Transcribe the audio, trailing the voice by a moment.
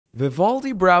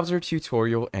Vivaldi Browser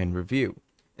Tutorial and Review.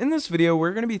 In this video,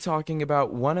 we're going to be talking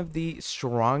about one of the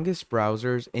strongest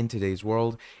browsers in today's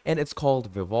world, and it's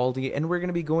called Vivaldi, and we're going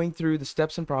to be going through the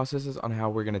steps and processes on how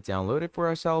we're going to download it for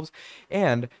ourselves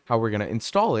and how we're going to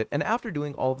install it. And after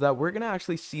doing all of that, we're going to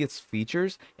actually see its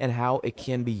features and how it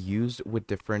can be used with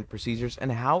different procedures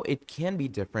and how it can be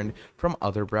different from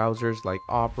other browsers like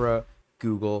Opera,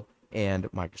 Google,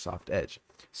 and Microsoft Edge.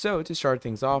 So to start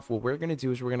things off, what we're going to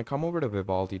do is we're going to come over to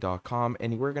vivaldi.com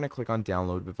and we're going to click on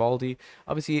download Vivaldi.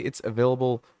 Obviously, it's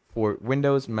available for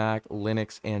Windows, Mac,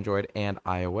 Linux, Android, and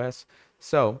iOS.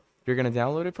 So you're going to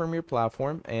download it from your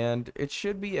platform, and it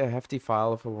should be a hefty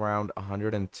file of around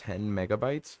 110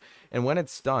 megabytes. And when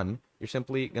it's done, you're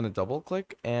simply going to double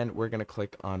click and we're going to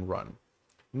click on run.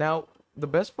 Now, the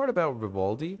best part about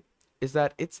Vivaldi is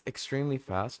that it's extremely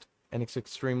fast and it's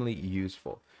extremely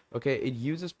useful. Okay, it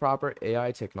uses proper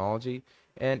AI technology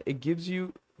and it gives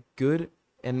you good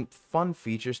and fun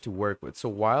features to work with. So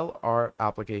while our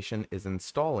application is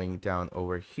installing down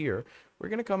over here, we're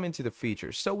going to come into the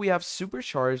features. So we have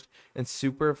supercharged and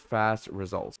super fast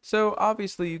results. So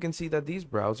obviously you can see that these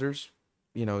browsers,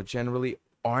 generally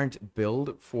aren't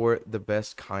built for the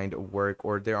best kind of work,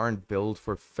 or they aren't built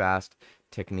for fast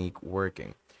technique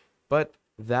working. But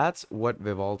that's what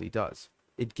Vivaldi does.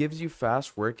 It gives you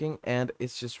fast working, and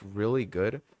it's just really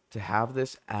good to have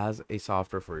this as a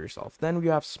software for yourself. Then we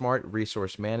have smart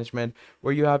resource management,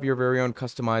 where you have your very own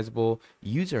customizable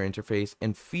user interface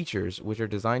and features which are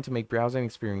designed to make browsing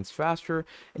experience faster,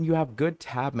 and you have good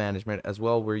tab management as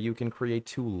well, where you can create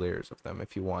 2 layers of them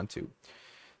if you want to.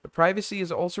 The privacy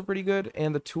is also pretty good,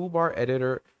 and the toolbar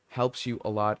editor helps you a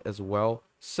lot as well.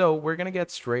 So we're going to get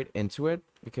straight into it,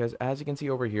 because as you can see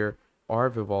over here, our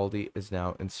Vivaldi is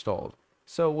now installed.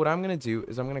 So what I'm going to do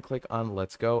is I'm going to click on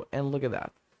Let's Go, and look at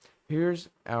that. Here's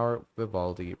our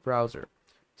Vivaldi browser.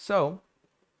 So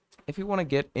if you want to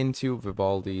get into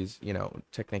Vivaldi's,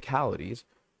 technicalities,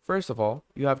 first of all,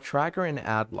 you have tracker and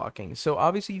ad blocking. So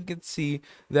obviously you can see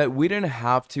that we didn't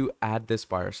have to add this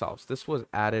by ourselves. This was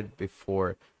added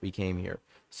before we came here.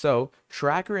 So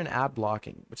tracker and ad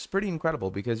blocking, which is pretty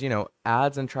incredible because,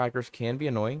 ads and trackers can be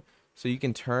annoying. So you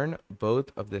can turn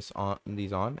both of these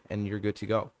on and you're good to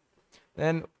go.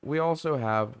 Then we also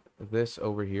have this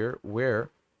over here where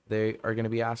they are going to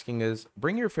be asking us,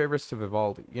 bring your favorites to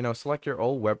Vivaldi. Select your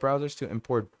old web browsers to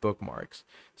import bookmarks.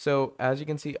 So as you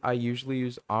can see, I usually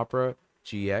use Opera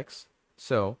GX.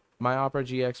 So my Opera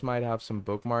GX might have some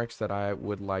bookmarks that I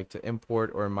would like to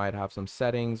import, or it might have some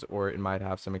settings, or it might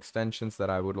have some extensions that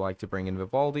I would like to bring in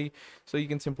Vivaldi. So you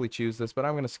can simply choose this, but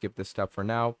I'm going to skip this step for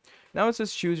now. Now it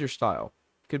says choose your style.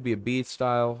 Could be a beat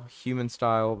style, human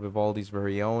style, Vivaldi's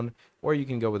very own, or you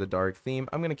can go with a dark theme.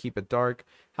 I'm going to keep it dark.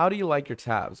 How do you like your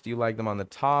tabs? Do you like them on the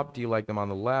top? Do you like them on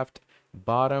the left,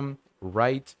 bottom,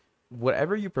 right?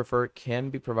 Whatever you prefer can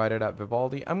be provided at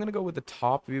Vivaldi. I'm going to go with the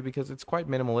top view because it's quite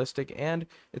minimalistic and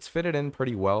it's fitted in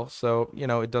pretty well. So,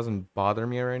 it doesn't bother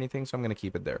me or anything, so I'm going to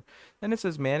keep it there. Then it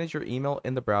says manage your email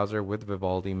in the browser with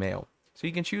Vivaldi Mail. So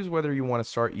you can choose whether you want to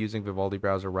start using Vivaldi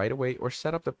Browser right away or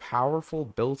set up the powerful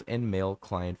built-in mail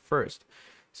client first.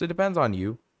 So it depends on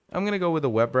you. I'm going to go with a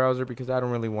web browser because I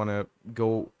don't really want to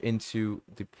go into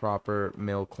the proper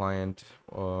mail client,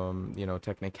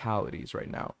 technicalities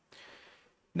right now.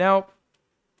 Now,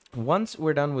 once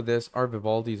we're done with this, our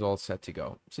Vivaldi is all set to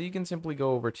go. So you can simply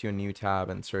go over to a new tab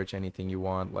and search anything you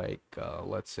want. Like,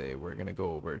 let's say we're going to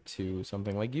go over to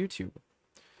something like YouTube.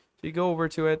 So you go over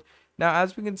to it. Now,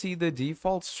 as we can see, the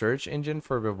default search engine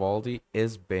for Vivaldi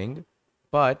is Bing,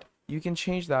 but you can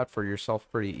change that for yourself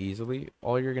pretty easily.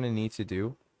 All you're going to need to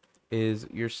do is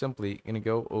you're simply going to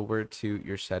go over to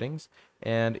your settings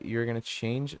and you're going to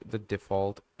change the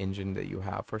default engine that you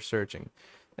have for searching.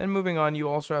 And moving on, you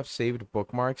also have saved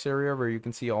bookmarks area where you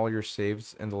can see all your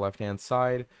saves in the left hand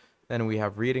side. Then we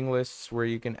have reading lists where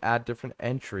you can add different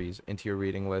entries into your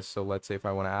reading list. So let's say if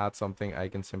I want to add something, I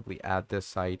can simply add this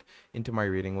site into my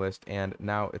reading list, and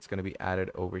now it's going to be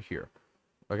added over here.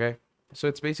 Okay, so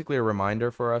it's basically a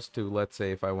reminder for us to, let's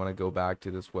say if I want to go back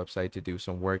to this website to do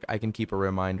some work, I can keep a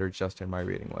reminder just in my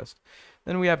reading list.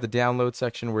 Then we have the download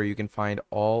section where you can find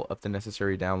all of the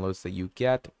necessary downloads that you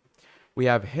get. We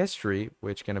have history,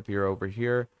 which can appear over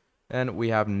here. And we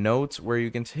have notes where you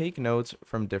can take notes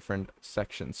from different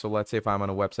sections. So let's say if I'm on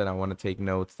a website, I want to take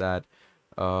notes that,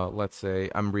 let's say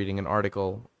I'm reading an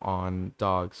article on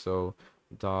dogs. So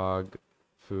dog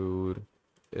food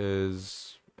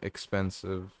is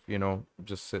expensive,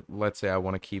 let's say I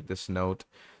want to keep this note.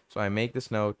 So I make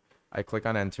this note, I click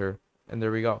on enter, and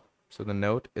there we go. So the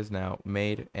note is now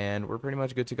made and we're pretty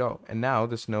much good to go. And now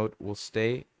this note will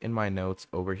stay in my notes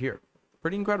over here.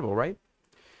 Pretty incredible, right?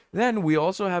 Then we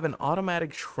also have an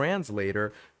automatic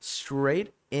translator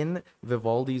straight in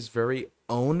Vivaldi's very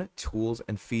own tools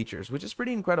and features, which is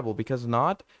pretty incredible because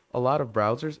not a lot of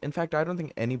browsers, in fact, I don't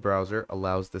think any browser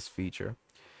allows this feature.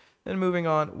 Then moving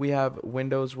on, we have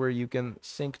windows where you can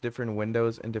sync different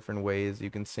windows in different ways. You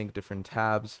can sync different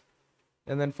tabs.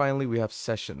 And then finally, we have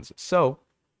sessions. So,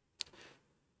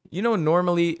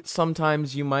 normally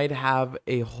sometimes you might have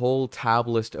a whole tab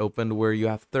list opened where you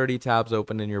have 30 tabs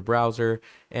open in your browser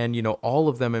and, all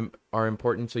of them are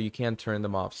important so you can't turn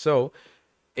them off. So,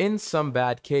 in some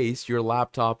bad case, your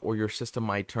laptop or your system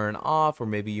might turn off, or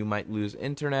maybe you might lose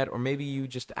internet, or maybe you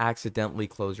just accidentally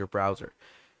close your browser.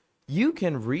 You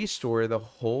can restore the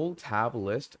whole tab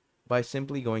list by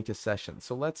simply going to sessions.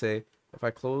 So let's say if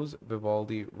I close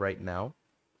Vivaldi right now,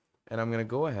 and I'm going to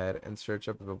go ahead and search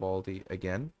up Vivaldi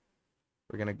again.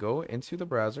 We're going to go into the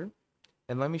browser,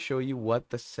 and let me show you what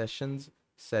the sessions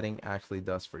setting actually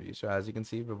does for you. So as you can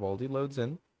see, Vivaldi loads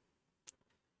in.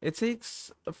 It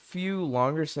takes a few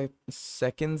longer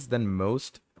seconds than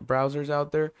most browsers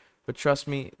out there, but trust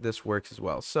me, this works as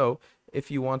well. So if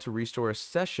you want to restore a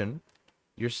session,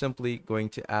 you're simply going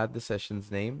to add the session's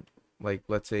name. Like,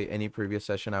 let's say any previous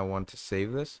session, I want to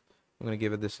save this. I'm going to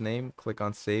give it this name, click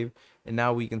on save, and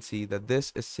now we can see that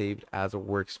this is saved as a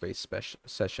workspace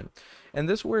session. And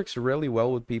this works really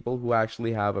well with people who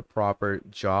actually have a proper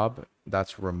job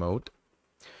that's remote.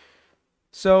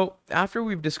 So after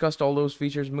we've discussed all those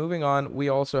features, moving on, we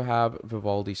also have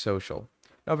Vivaldi Social.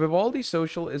 Now, Vivaldi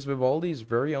Social is Vivaldi's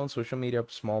very own social media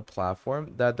small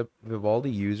platform that the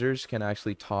Vivaldi users can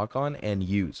actually talk on and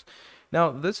use. Now,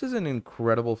 this is an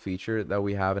incredible feature that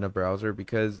we have in a browser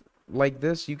because like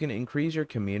this, you can increase your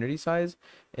community size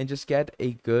and just get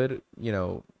a good,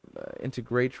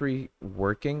 integratory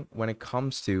working when it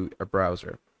comes to a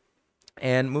browser.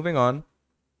 And moving on,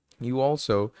 you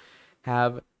also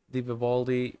have the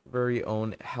Vivaldi very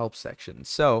own help section.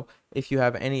 So if you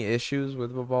have any issues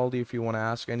with Vivaldi, if you want to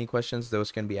ask any questions,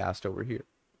 those can be asked over here.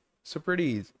 So pretty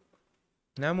easy.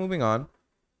 Now moving on,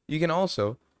 you can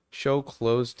also show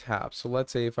closed tabs. So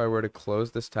let's say if I were to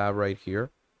close this tab right here,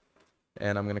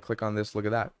 and I'm going to click on this, look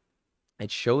at that.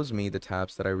 It shows me the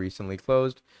tabs that I recently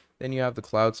closed. Then you have the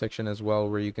cloud section as well,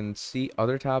 where you can see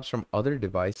other tabs from other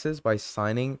devices by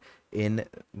signing in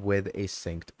with a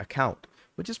synced account,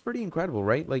 which is pretty incredible,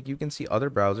 right? Like you can see other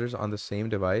browsers on the same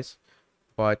device,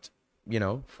 but,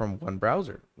 from one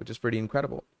browser, which is pretty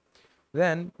incredible.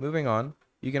 Then moving on,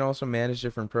 you can also manage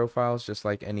different profiles just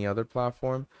like any other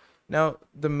platform. Now,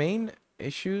 the main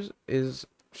issues is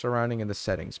surrounding in the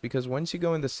settings, because once you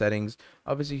go in the settings,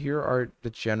 obviously here are the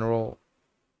general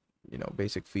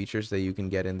basic features that you can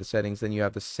get in the settings. Then you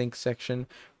have the sync section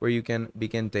where you can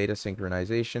begin data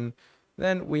synchronization.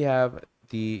 Then we have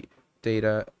the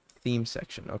data theme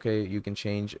section. Okay, you can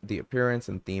change the appearance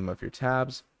and theme of your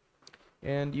tabs,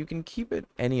 and you can keep it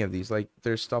any of these. Like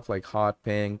there's stuff like hot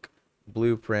pink,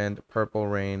 blueprint, purple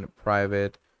rain,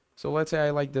 private. So let's say I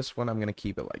like this one, I'm going to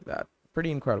keep it like that.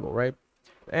 Pretty incredible, right?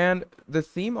 And the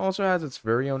theme also has its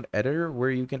very own editor where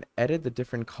you can edit the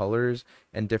different colors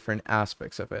and different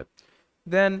aspects of it.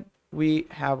 Then we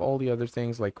have all the other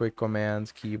things like quick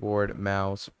commands, keyboard,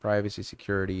 mouse, privacy,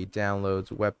 security,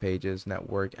 downloads, web pages,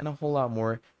 network, and a whole lot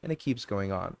more, and it keeps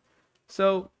going on.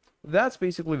 So that's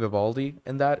basically Vivaldi,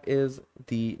 and that is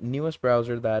the newest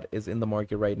browser that is in the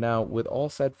market right now with all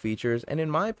set features, and in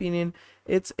my opinion,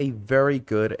 it's a very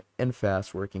good and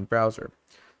fast working browser.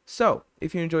 So,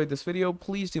 if you enjoyed this video,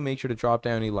 please do make sure to drop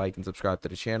down a like and subscribe to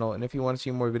the channel. And if you want to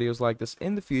see more videos like this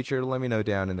in the future, let me know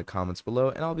down in the comments below,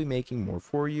 and I'll be making more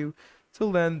for you.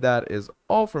 Till then, that is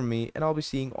all from me, and I'll be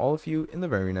seeing all of you in the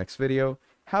very next video.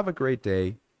 Have a great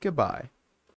day. Goodbye.